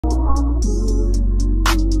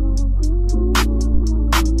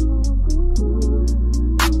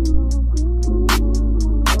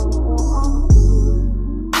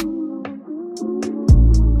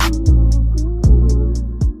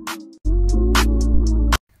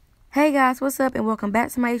Hey guys, what's up and welcome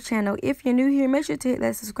back to my channel. If you're new here, make sure to hit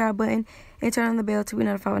that subscribe button and turn on the bell to be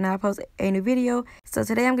notified when I post a new video. So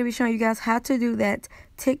today I'm going to be showing you guys how to do that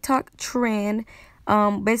TikTok trend.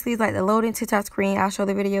 Basically it's like the loading TikTok screen. I'll show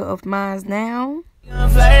the video of mine now.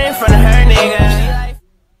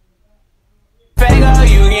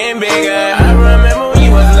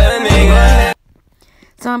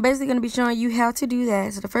 So I'm basically going to be showing you how to do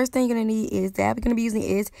that. So the first thing you're going to need is, the app you're going to be using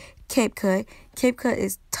is CapCut. CapCut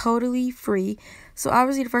is totally free. So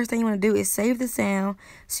obviously the first thing you want to do is save the sound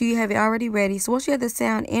so you have it already ready. So once you have the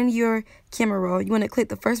sound in your camera roll, you want to click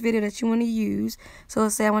the first video that you want to use. So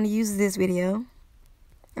let's say I want to use this video.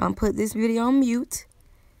 I'm going to put this video on mute.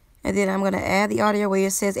 And then I'm going to add the audio where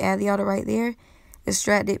it says add the audio right there.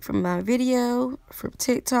 Extract it from my video, from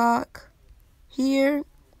TikTok, here.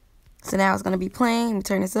 So now it's going to be playing. Let me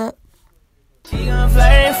turn this up.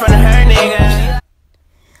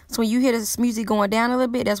 So when you hear this music going down a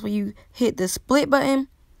little bit, that's when you hit the split button.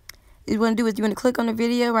 What you want to do is you want to click on the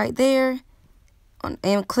video right there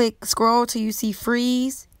and click scroll till you see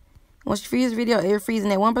freeze. Once you freeze the video, it'll freeze in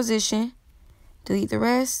that one position. Delete the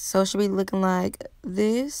rest. So it should be looking like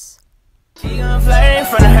this.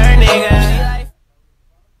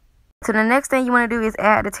 So the next thing you want to do is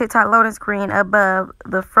add the TikTok loading screen above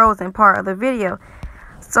the frozen part of the video.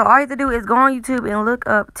 So all you have to do is go on YouTube and look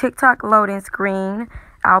up TikTok loading screen.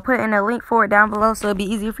 I'll put in a link for it down below so it'll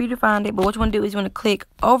be easier for you to find it. But what you want to do is you want to click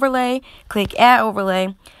overlay, click add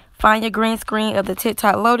overlay, find your green screen of the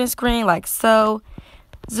TikTok loading screen like so.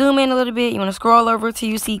 Zoom in a little bit. You want to scroll over till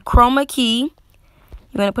you see chroma key.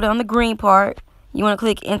 You want to put it on the green part. You want to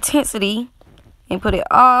click intensity and put it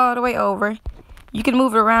all the way over. You can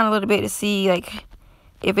move it around a little bit to see like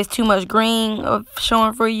if it's too much green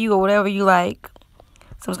showing for you or whatever you like.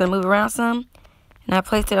 So I'm just going to move around some. And I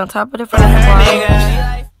placed it on top of the front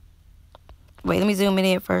part. Wait, let me zoom it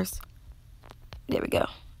in first. There we go.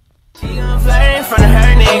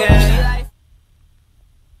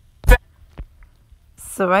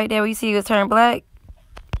 So right there where you see it turn black.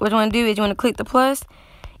 What you want to do is you want to click the plus.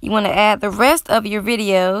 You want to add the rest of your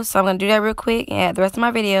videos. So I'm going to do that real quick and add the rest of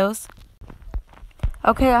my videos.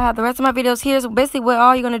 Okay, I have the rest of my videos here. So basically what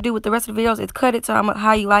all you're going to do with the rest of the videos is cut it to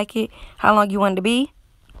how you like it, how long you want it to be.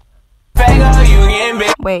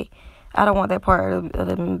 Wait, I don't want that part of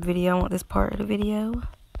the video. I want this part of the video.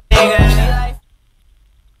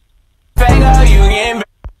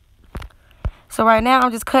 So right now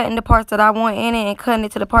I'm just cutting the parts that I want in it and cutting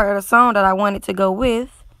it to the part of the song that I want it to go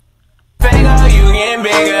with. So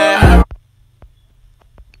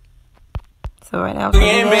right now I'm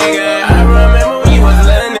getting bigger.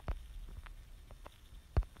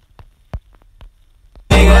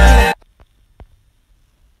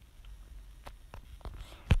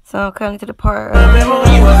 So I'm cutting to the part.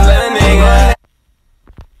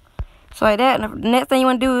 So like that. And the next thing you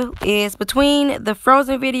want to do is between the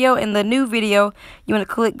frozen video and the new video, you want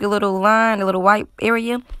to click the little line, the little white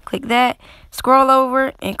area. Click that. Scroll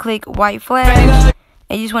over and click white flag.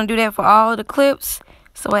 And you just want to do that for all of the clips.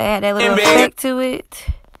 So I add that little effect to it.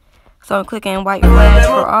 So I'm clicking white flag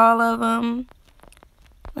for all of them.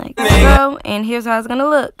 Like so. And here's how it's going to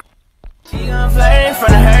look.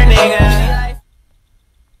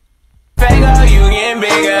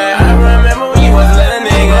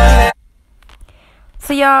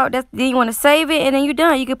 So y'all, then you want to save it and then you're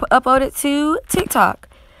done. You can upload it to TikTok.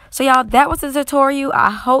 So y'all, that was the tutorial.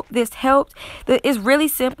 I hope this helped. It's really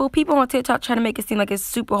simple. People on TikTok try to make it seem like it's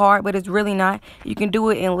super hard, but it's really not. You can do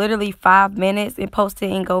it in literally 5 minutes and post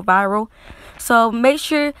it and go viral. So make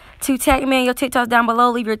sure to tag me in your TikToks down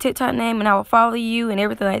below. Leave your TikTok name and I will follow you and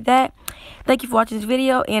everything like that. Thank you for watching this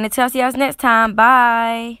video and until I see you guys next time.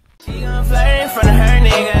 Bye.